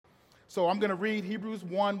So I'm going to read Hebrews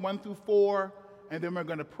 1, 1 through 4, and then we're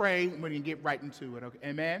going to pray, and we're going to get right into it. Okay?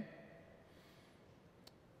 Amen?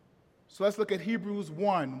 So let's look at Hebrews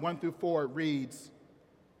 1, 1 through 4. It reads,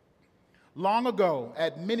 "Long ago,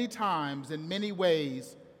 at many times, in many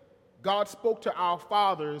ways, God spoke to our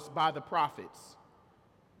fathers by the prophets.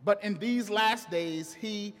 But in these last days,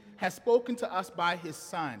 he has spoken to us by his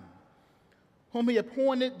Son, whom he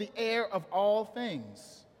appointed the heir of all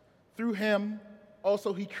things. Through him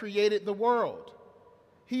also he created the world.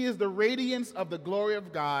 He is the radiance of the glory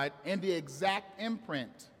of God and the exact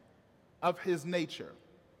imprint of his nature.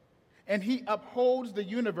 And he upholds the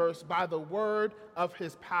universe by the word of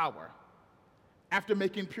his power. After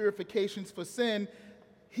making purifications for sin,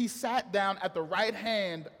 he sat down at the right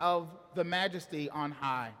hand of the Majesty on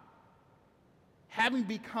high, having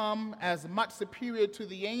become as much superior to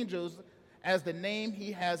the angels as the name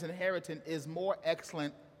he has inherited is more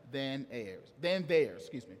excellent than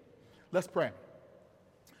theirs. Let's pray.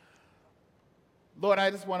 Lord,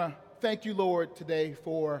 I just want to thank you, Lord, today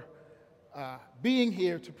for being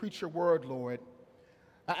here to preach your word, Lord.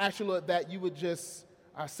 I ask you, Lord, that you would just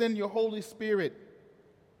send your Holy Spirit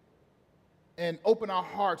and open our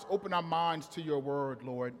hearts, open our minds to your word,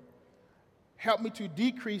 Lord. Help me to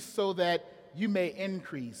decrease so that you may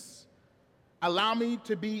increase. Allow me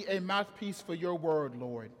to be a mouthpiece for your word,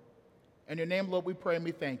 Lord. In your name, Lord, we pray and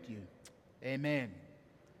we thank you. Amen.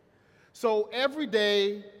 So every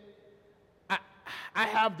day, I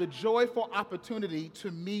have the joyful opportunity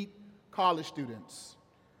to meet college students.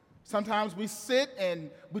 Sometimes we sit and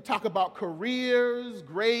we talk about careers,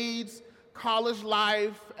 grades, college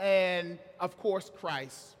life, and of course,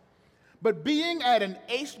 Christ. But being at an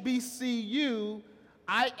HBCU,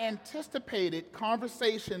 I anticipated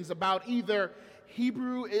conversations about either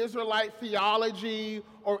Hebrew Israelite theology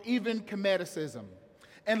or even Kemetichism.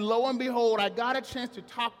 And lo and behold, I got a chance to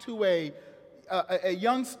talk to a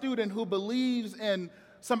young student who believes in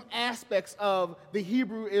some aspects of the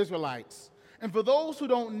Hebrew Israelites. And for those who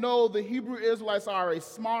don't know, the Hebrew Israelites are a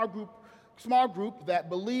small group that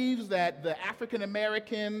believes that the African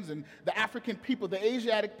Americans and the African people, the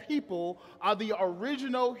Asiatic people, are the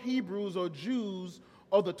original Hebrews or Jews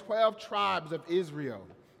or the 12 tribes of Israel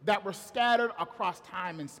that were scattered across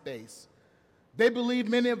time and space. They believe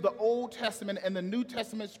many of the Old Testament and the New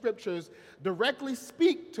Testament scriptures directly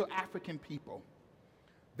speak to African people.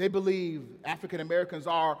 They believe African Americans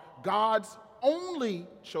are God's only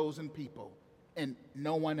chosen people and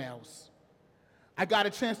no one else. I got a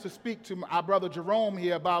chance to speak to our brother Jerome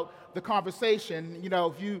here about the conversation. You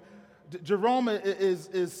know, Jerome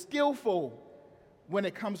is skillful when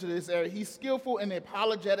it comes to this area. He's skillful in the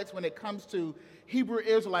apologetics when it comes to Hebrew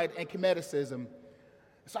Israelite and Kemeticism.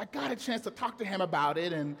 So I got a chance to talk to him about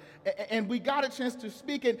it, and we got a chance to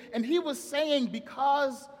speak. And he was saying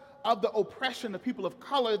because of the oppression of people of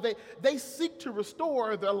color, they seek to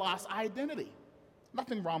restore their lost identity.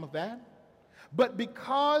 Nothing wrong with that. But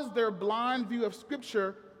because their blind view of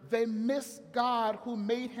Scripture, they miss God who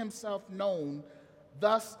made himself known.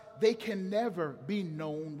 Thus, they can never be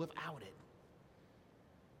known without it.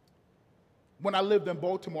 When I lived in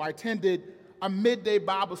Baltimore, I attended a midday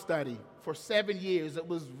Bible study for 7 years. It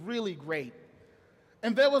was really great.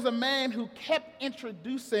 And there was a man who kept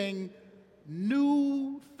introducing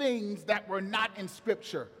new things that were not in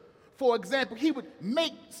Scripture. For example, he would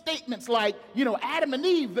make statements like, Adam and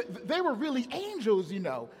Eve, they were really angels,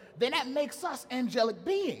 Then that makes us angelic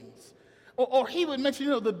beings. Or he would mention,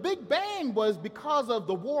 the Big Bang was because of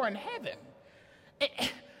the war in heaven.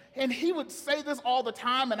 And he would say this all the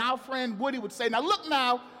time, and our friend Woody would say,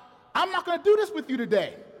 now, I'm not going to do this with you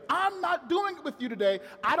today. I'm not doing it with you today.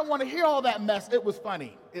 I don't want to hear all that mess. It was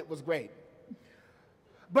funny. It was great.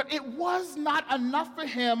 But it was not enough for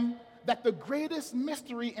him that the greatest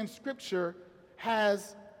mystery in Scripture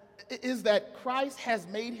is that Christ has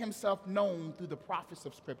made himself known through the prophets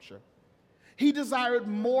of Scripture. He desired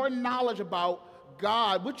more knowledge about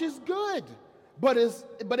God, which is good, but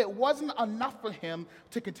it wasn't enough for him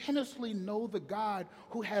to continuously know the God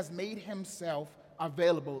who has made himself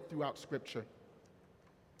available throughout Scripture.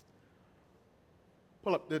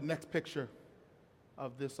 Pull up the next picture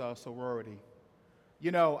of this sorority.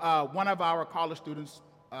 One of our college students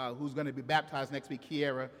who's going to be baptized next week,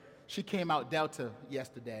 Kiera, she came out Delta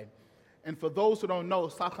yesterday. And for those who don't know,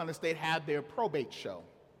 South Carolina State had their probate show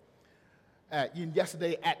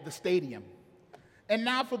yesterday at the stadium. And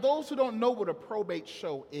now for those who don't know what a probate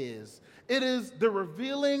show is, it is the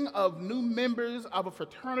revealing of new members of a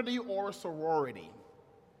fraternity or a sorority.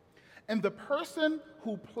 And the person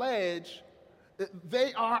who pledged,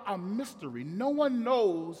 they are a mystery. No one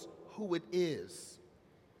knows who it is.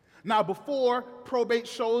 Now, before probate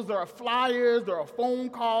shows, there are flyers, there are phone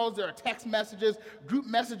calls, there are text messages, group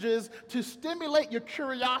messages to stimulate your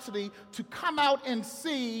curiosity to come out and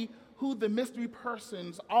see who the mystery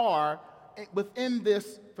persons are within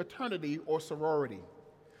this fraternity or sorority.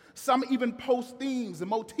 Some even post themes and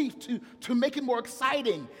motifs to make it more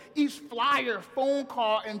exciting. Each flyer, phone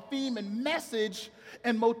call, and theme and message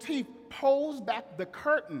and motif pulls back the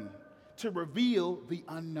curtain to reveal the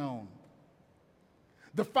unknown.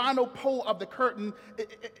 The final pull of the curtain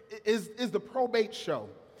is the probate show.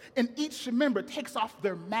 And each member takes off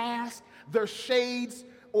their mask, their shades,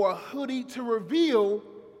 or a hoodie to reveal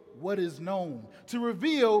what is known, to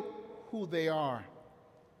reveal who they are.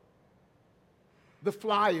 The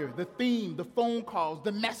flyer, the theme, the phone calls,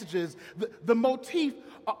 the messages, the motif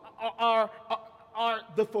are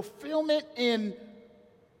the fulfillment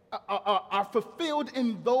are fulfilled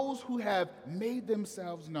in those who have made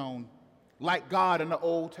themselves known. Like God in the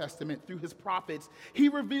Old Testament through his prophets, he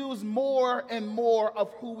reveals more and more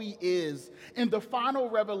of who he is. In the final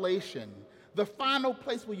revelation, the final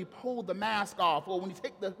place where you pull the mask off, or when you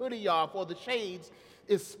take the hoodie off, or the shades,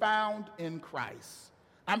 is found in Christ.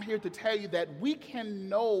 I'm here to tell you that we can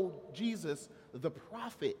know Jesus, the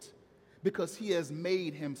prophet, because he has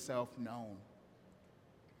made himself known.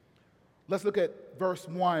 Let's look at verse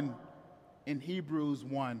 1 in Hebrews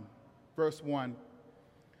 1. Verse 1. It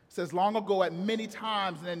says, long ago, at many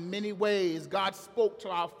times and in many ways, God spoke to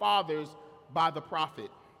our fathers by the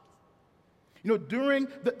prophet.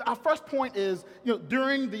 Our first point is,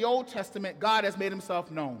 during the Old Testament, God has made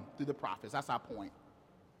himself known through the prophets. That's our point.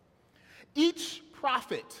 Each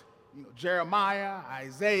prophet, Jeremiah,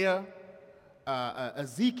 Isaiah,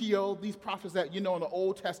 Ezekiel, these prophets that in the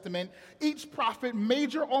Old Testament, each prophet,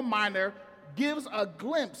 major or minor, gives a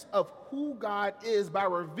glimpse of who God is by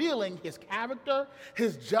revealing his character,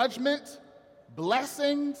 his judgment,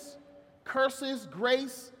 blessings, curses,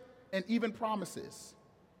 grace, and even promises.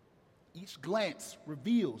 Each glance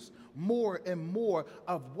reveals more and more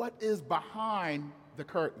of what is behind the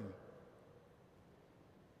curtain.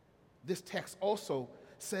 This text also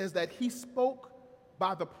says that he spoke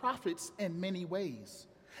by the prophets in many ways.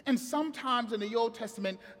 And sometimes in the Old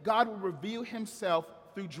Testament, God will reveal himself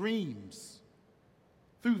through dreams,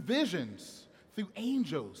 through visions, through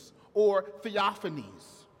angels, or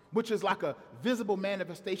theophanies, which is like a visible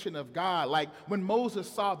manifestation of God, like when Moses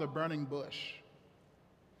saw the burning bush,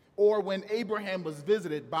 or when Abraham was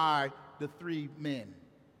visited by the three men.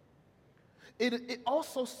 It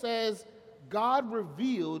also says God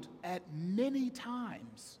revealed at many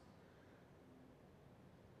times.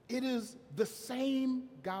 It is the same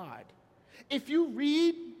God. If you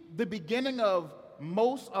read the beginning of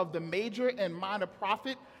most of the major and minor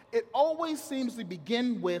prophet, it always seems to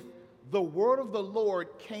begin with the word of the Lord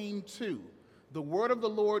came to. The word of the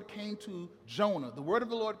Lord came to Jonah. The word of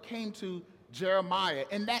the Lord came to Jeremiah.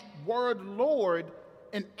 And that word Lord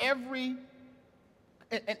in every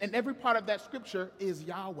part of that scripture is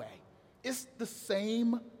Yahweh. It's the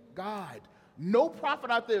same God. No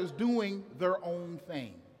prophet out there is doing their own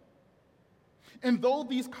thing. And though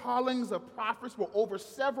these callings of prophets were over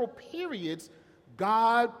several periods,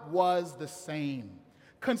 God was the same,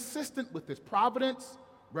 consistent with his providence,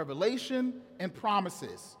 revelation, and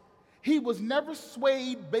promises. He was never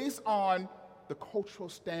swayed based on the cultural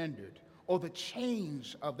standard or the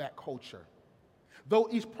change of that culture. Though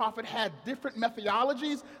each prophet had different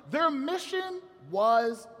methodologies, their mission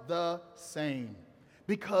was the same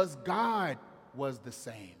because God was the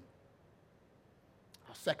same.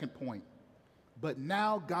 Our second point, but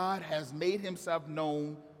now God has made himself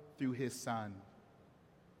known through his Son.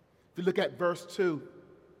 If you look at verse 2,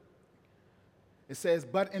 it says,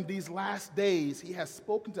 but in these last days he has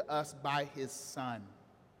spoken to us by his Son.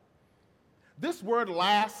 This word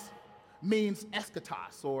last means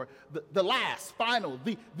eschatos, or the last, final,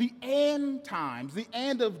 the end times, the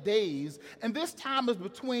end of days. And this time is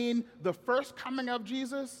between the first coming of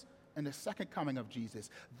Jesus and the second coming of Jesus.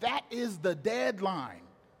 That is the deadline.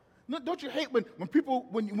 Don't you hate when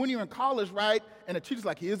you're in college, right, and the teacher's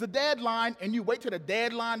like, here's the deadline, and you wait till the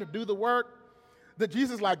deadline to do the work? That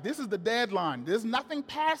Jesus is like, this is the deadline. There's nothing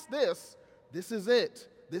past this. This is it.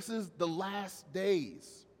 This is the last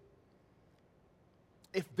days.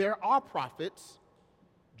 If there are prophets,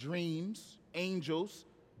 dreams, angels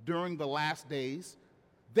during the last days,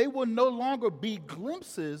 they will no longer be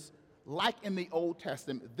glimpses like in the Old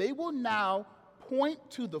Testament. They will now point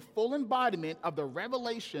to the full embodiment of the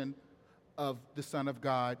revelation of the Son of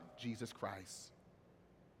God, Jesus Christ.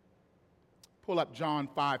 Pull up John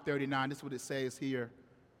 5:39. This is what it says here.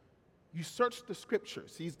 You search the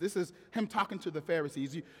scriptures. This is him talking to the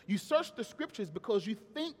Pharisees. You search the scriptures because you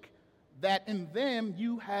think that in them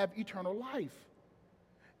you have eternal life.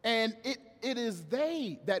 And it is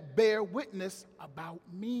they that bear witness about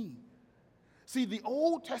me. See, the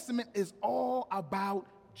Old Testament is all about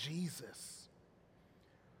Jesus.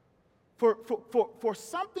 For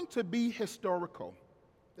something to be historical,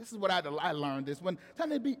 this is what I learned, is when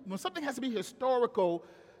something has to be historical,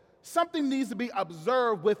 something needs to be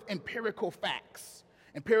observed with empirical facts.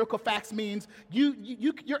 Empirical facts means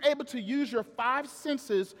you're able to use your five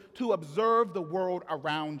senses to observe the world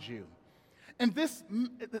around you. And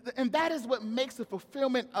that is what makes the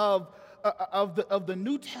fulfillment of the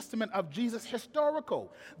New Testament of Jesus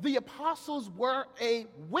historical. The apostles were a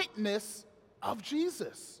witness of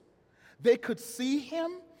Jesus. They could see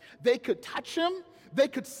him, they could touch him, they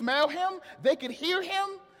could smell him, they could hear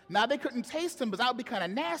him. Now, they couldn't taste him because that would be kind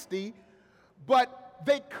of nasty, but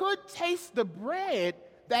they could taste the bread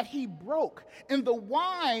that he broke and the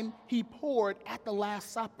wine he poured at the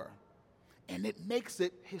Last Supper. And it makes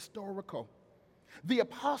it historical. The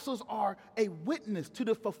apostles are a witness to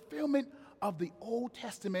the fulfillment of the Old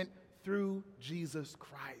Testament through Jesus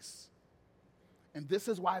Christ. And this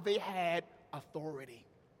is why they had authority.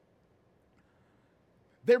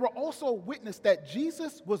 They were also a witness that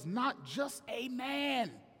Jesus was not just a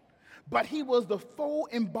man, but he was the full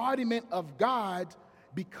embodiment of God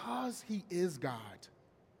because he is God.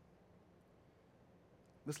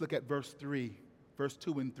 Let's look at verse 2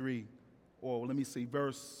 and 3. Or let me see,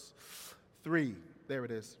 verse 3. There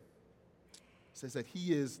it is. It says that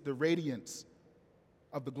he is the radiance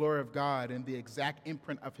of the glory of God and the exact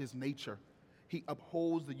imprint of his nature. He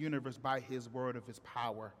upholds the universe by his word of his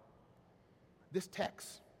power. This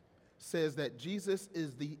text says that Jesus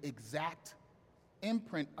is the exact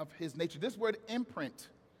imprint of his nature. This word imprint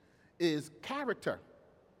is character.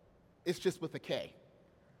 It's just with a K.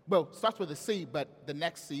 Well, it starts with a C, but the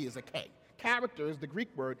next C is a K. Character is the Greek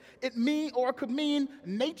word. It could mean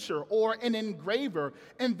nature or an engraver.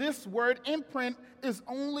 And this word imprint is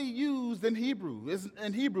only used in Hebrews.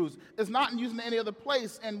 It's not used in any other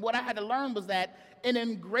place. And what I had to learn was that an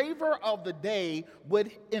engraver of the day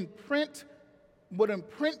would imprint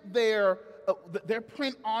their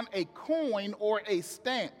print on a coin or a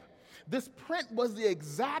stamp. This print was the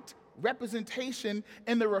exact representation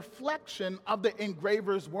and the reflection of the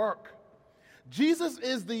engraver's work. Jesus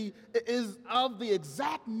is of the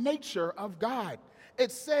exact nature of God.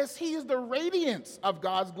 It says he is the radiance of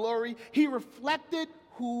God's glory. He reflected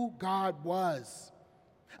who God was.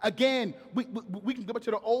 Again, we can go back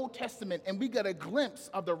to the Old Testament and we get a glimpse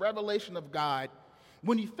of the revelation of God.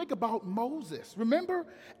 When you think about Moses, remember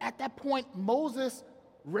at that point Moses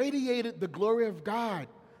radiated the glory of God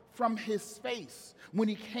from his face when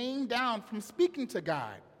he came down from speaking to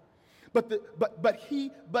God. But the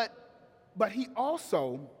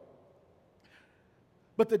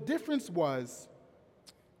difference was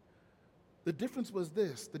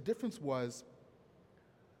this. The difference was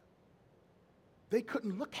they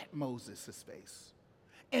couldn't look at Moses' face.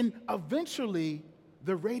 And eventually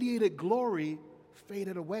the radiated glory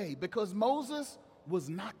faded away because Moses was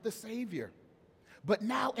not the Savior. But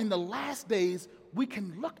now in the last days, we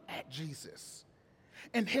can look at Jesus,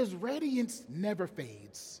 and his radiance never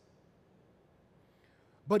fades.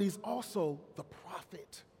 But he's also the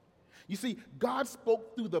prophet. You see, God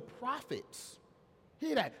spoke through the prophets.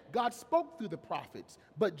 Hear that? God spoke through the prophets,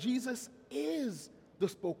 but Jesus is the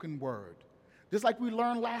spoken word. Just like we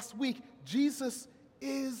learned last week, Jesus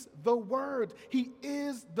is the Word. He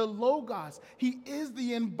is the Logos. He is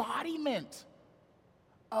the embodiment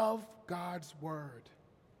of God's Word.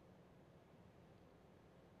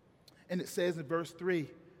 And it says in verse 3,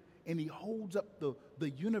 and he holds up the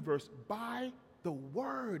universe by the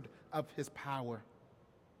word of his power.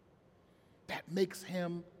 That makes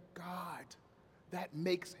him God. That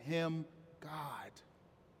makes him God.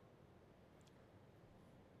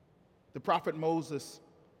 The prophet Moses,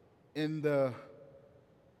 in the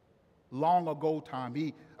long ago time,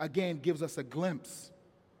 he again gives us a glimpse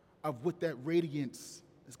of what that radiance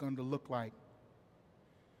is going to look like.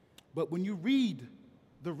 But when you read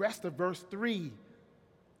the rest of verse 3,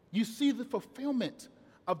 you see the fulfillment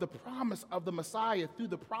of the promise of the Messiah through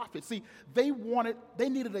the prophet. See, they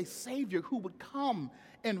needed a Savior who would come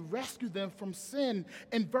and rescue them from sin.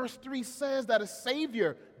 And verse 3 says that a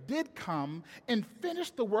Savior did come and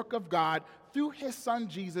finish the work of God through his Son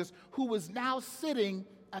Jesus, who is now sitting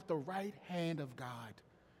at the right hand of God.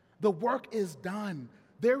 The work is done.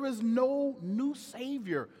 There is no new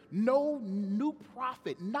Savior, no new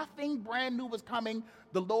prophet. Nothing brand new is coming.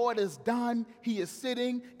 The Lord is done. He is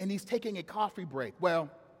sitting and he's taking a coffee break.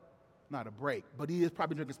 Well, not a break, but he is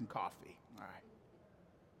probably drinking some coffee. All right.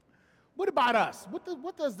 What about us?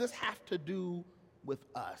 What does this have to do with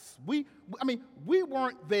us? We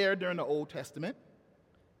weren't there during the Old Testament,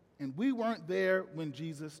 and we weren't there when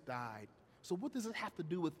Jesus died. So what does it have to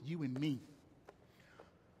do with you and me?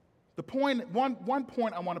 One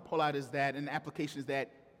point I want to pull out is that, and the application is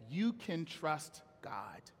that you can trust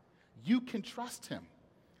God. You can trust him.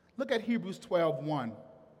 Look at Hebrews 12:1.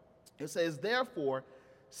 It says, therefore,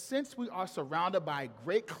 since we are surrounded by a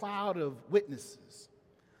great cloud of witnesses,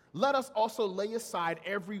 let us also lay aside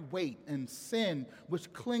every weight and sin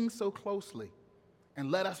which clings so closely, and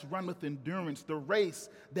let us run with endurance the race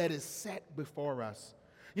that is set before us.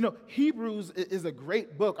 You know, Hebrews is a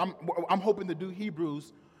great book. I'm hoping to do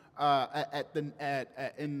Hebrews in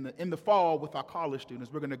the fall with our college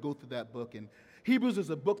students. We're going to go through that book. And Hebrews is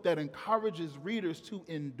a book that encourages readers to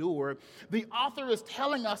endure. The author is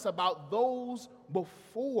telling us about those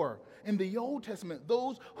before in the Old Testament,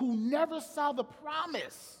 those who never saw the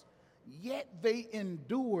promise, yet they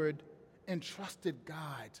endured and trusted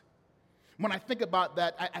God. When I think about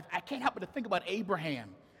that, I can't help but to think about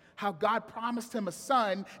Abraham, how God promised him a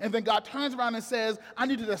son, and then God turns around and says, I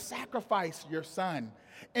need you to sacrifice your son.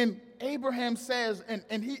 And Abraham says,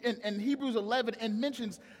 in Hebrews 11, and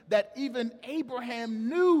mentions that even Abraham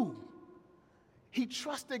knew. He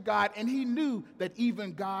trusted God, and he knew that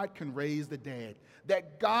even God can raise the dead,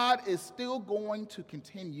 that God is still going to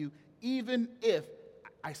continue even if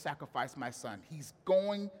I sacrifice my son. He's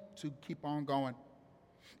going to keep on going.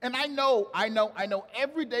 And I know,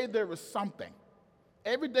 every day there was something.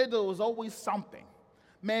 Every day there was always something.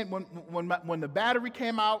 Man, when the battery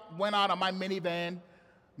went out on my minivan,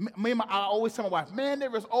 I always tell my wife, man,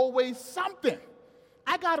 there is always something.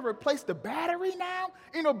 I got to replace the battery now.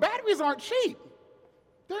 You know, batteries aren't cheap.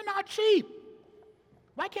 They're not cheap.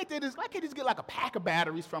 Why can't they just get like a pack of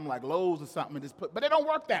batteries from like Lowe's or something and but they don't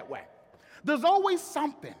work that way. There's always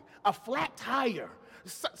something, a flat tire,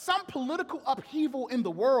 some political upheaval in the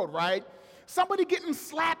world, right? Somebody getting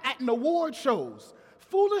slapped at an award shows,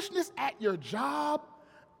 foolishness at your job,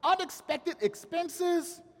 unexpected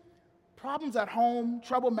expenses, problems at home,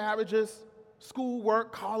 troubled marriages,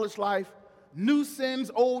 schoolwork, college life, new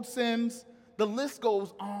sins, old sins. The list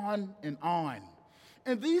goes on and on.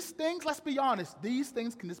 And these things, let's be honest, these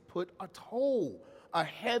things can just put a toll, a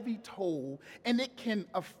heavy toll, and it can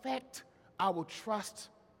affect our trust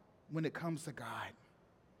when it comes to God.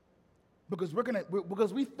 Because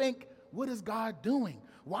we think, what is God doing?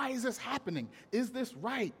 Why is this happening? Is this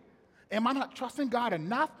right? Am I not trusting God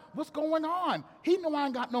enough? What's going on? He know I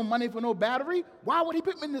ain't got no money for no battery. Why would he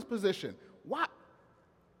put me in this position? Why?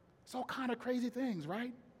 It's all kind of crazy things,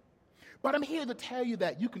 right? But I'm here to tell you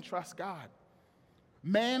that you can trust God.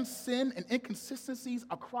 Man's sin and inconsistencies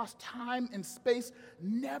across time and space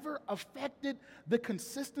never affected the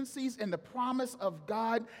consistencies and the promise of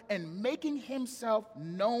God and making himself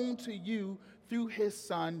known to you through his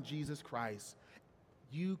son, Jesus Christ.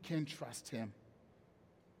 You can trust him.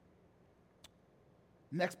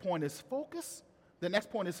 Next point is focus. The next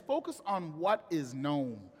point is focus on what is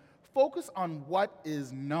known. Focus on what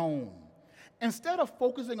is known. Instead of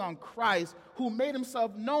focusing on Christ, who made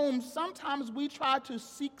himself known, sometimes we try to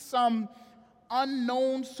seek some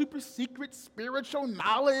unknown, super secret spiritual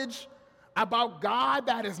knowledge about God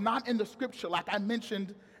that is not in the scripture, like I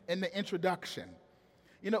mentioned in the introduction.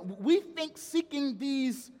 You know, we think seeking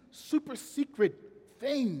these super secret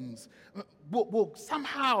things will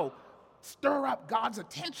somehow stir up God's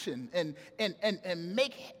attention and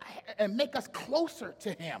make us closer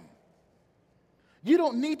to him. You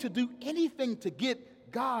don't need to do anything to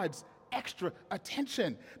get God's extra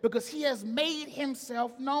attention because he has made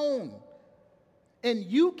himself known. And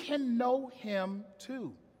you can know him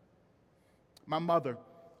too. My mother,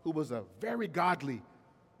 who was a very godly,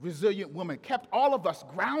 resilient woman, kept all of us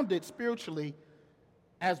grounded spiritually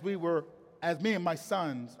as me and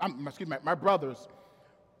my brothers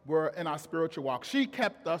were in our spiritual walk. She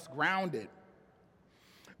kept us grounded.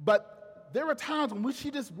 But there were times when she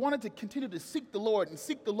just wanted to continue to seek the Lord,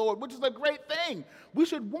 which is a great thing. We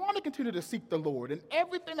should want to continue to seek the Lord, and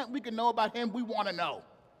everything that we can know about him, we want to know.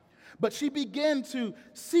 But she began to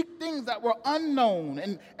seek things that were unknown,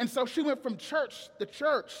 and so she went from church to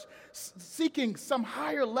church, seeking some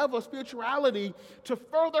higher level of spirituality to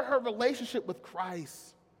further her relationship with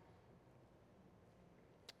Christ.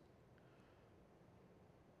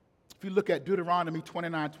 If you look at Deuteronomy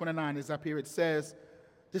 29:29, is up here, it says,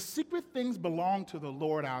 the secret things belong to the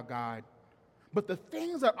Lord our God, but the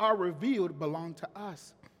things that are revealed belong to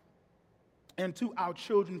us and to our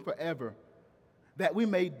children forever, that we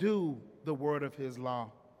may do the word of his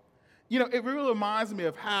law. You know, it really reminds me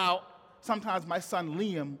of how sometimes my son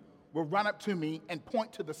Liam will run up to me and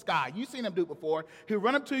point to the sky. You've seen him do it before. He'll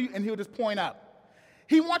run up to you and he'll just point up.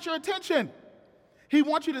 He wants your attention. He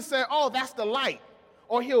wants you to say, oh, that's the light.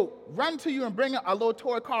 Or he'll run to you and bring a little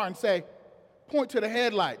toy car and say, point to the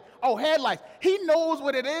headlight. Oh, headlights. He knows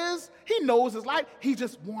what it is. He knows his light. He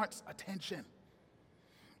just wants attention.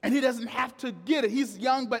 And he doesn't have to get it. He's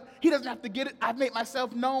young, but he doesn't have to get it. I've made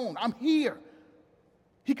myself known. I'm here.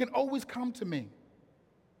 He can always come to me.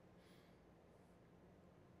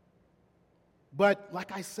 But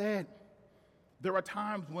like I said, there are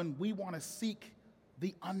times when we want to seek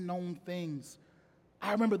the unknown things.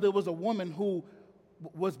 I remember there was a woman who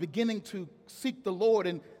was beginning to seek the Lord,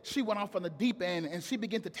 and she went off on the deep end, and she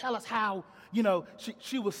began to tell us how,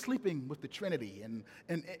 she was sleeping with the Trinity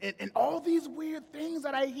and all these weird things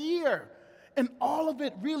that I hear. And all of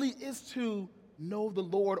it really is to know the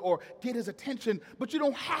Lord or get his attention, but you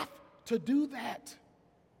don't have to do that.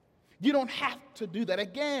 You don't have to do that.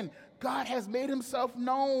 Again, God has made himself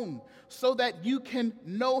known so that you can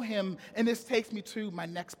know him. And this takes me to my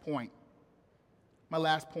next point, my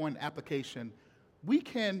last point, application. We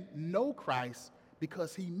can know Christ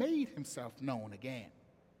because he made himself known again.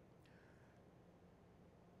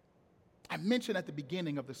 I mentioned at the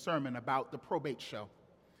beginning of the sermon about the probate show,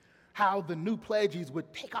 how the new pledgees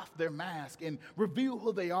would take off their mask and reveal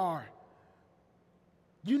who they are.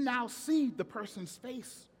 You now see the person's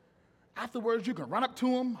face. Afterwards, you can run up to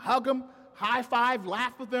them, hug them, high five,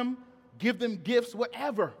 laugh with them, give them gifts,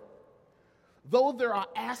 whatever. Though there are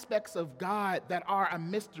aspects of God that are a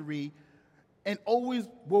mystery and always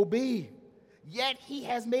will be, yet he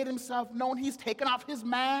has made himself known. He's taken off his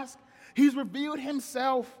mask. He's revealed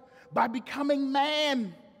himself by becoming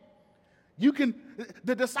man.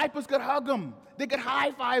 The disciples could hug him. They could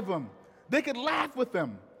high five him. They could laugh with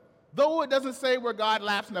him. Though it doesn't say where God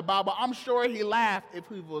laughs in the Bible, I'm sure he laughed if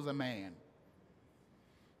he was a man.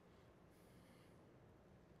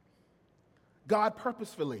 God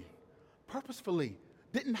purposefully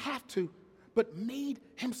didn't have to, but made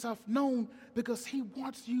himself known because he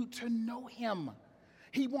wants you to know him.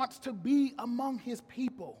 He wants to be among his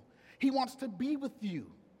people. He wants to be with you.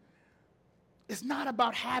 It's not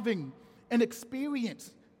about having an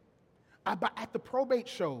experience at the probate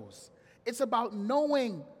shows. It's about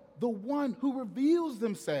knowing the one who reveals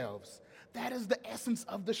themselves. That is the essence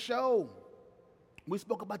of the show. We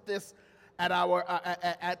spoke about this at our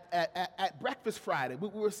at Breakfast Friday. We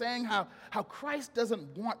were saying how Christ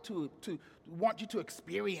doesn't want you to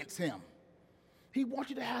experience him. He wants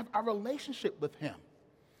you to have a relationship with him.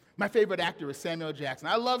 My favorite actor is Samuel Jackson.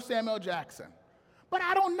 I love Samuel Jackson, but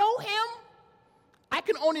I don't know him. I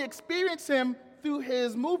can only experience him through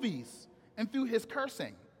his movies and through his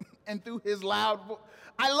cursing and through his loud voice.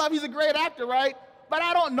 He's a great actor, right? But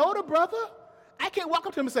I don't know the brother. I can't walk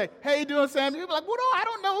up to him and say, hey, you doing, Sam? He'll be like, well, no, I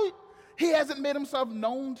don't know. He hasn't made himself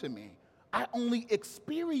known to me. I only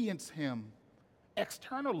experience him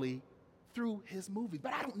externally through his movies,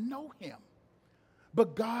 but I don't know him.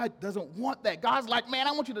 But God doesn't want that. God's like, man,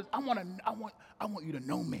 I want you to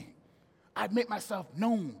know me. I've made myself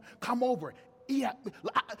known. Come over. Eat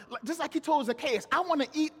just like he told Zacchaeus, I want to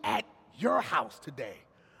eat at your house today.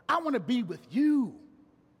 I want to be with you.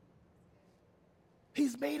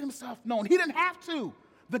 He's made himself known. He didn't have to.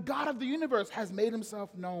 The God of the universe has made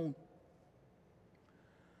himself known.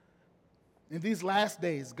 In these last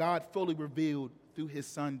days, God fully revealed through his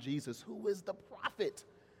son Jesus, who is the prophet,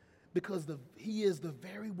 because he is the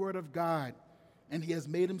very word of God, and he has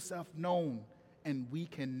made himself known, and we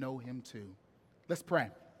can know him too. Let's pray.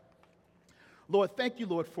 Lord, thank you,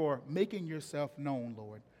 Lord, for making yourself known,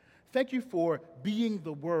 Lord. Thank you for being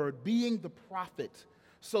the word, being the prophet,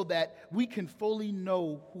 so that we can fully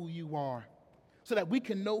know who you are, so that we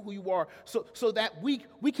can know who you are, so that we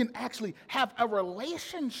can actually have a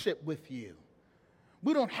relationship with you.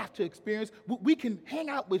 We don't have to experience. We can hang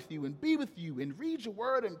out with you and be with you and read your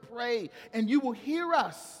word and pray, and you will hear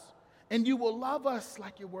us, and you will love us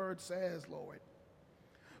like your word says, Lord.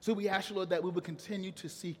 So we ask you, Lord, that we will continue to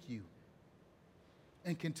seek you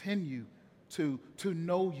and continue to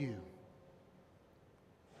know you.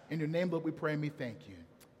 In your name, Lord, we pray and we thank you.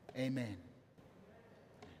 Amen.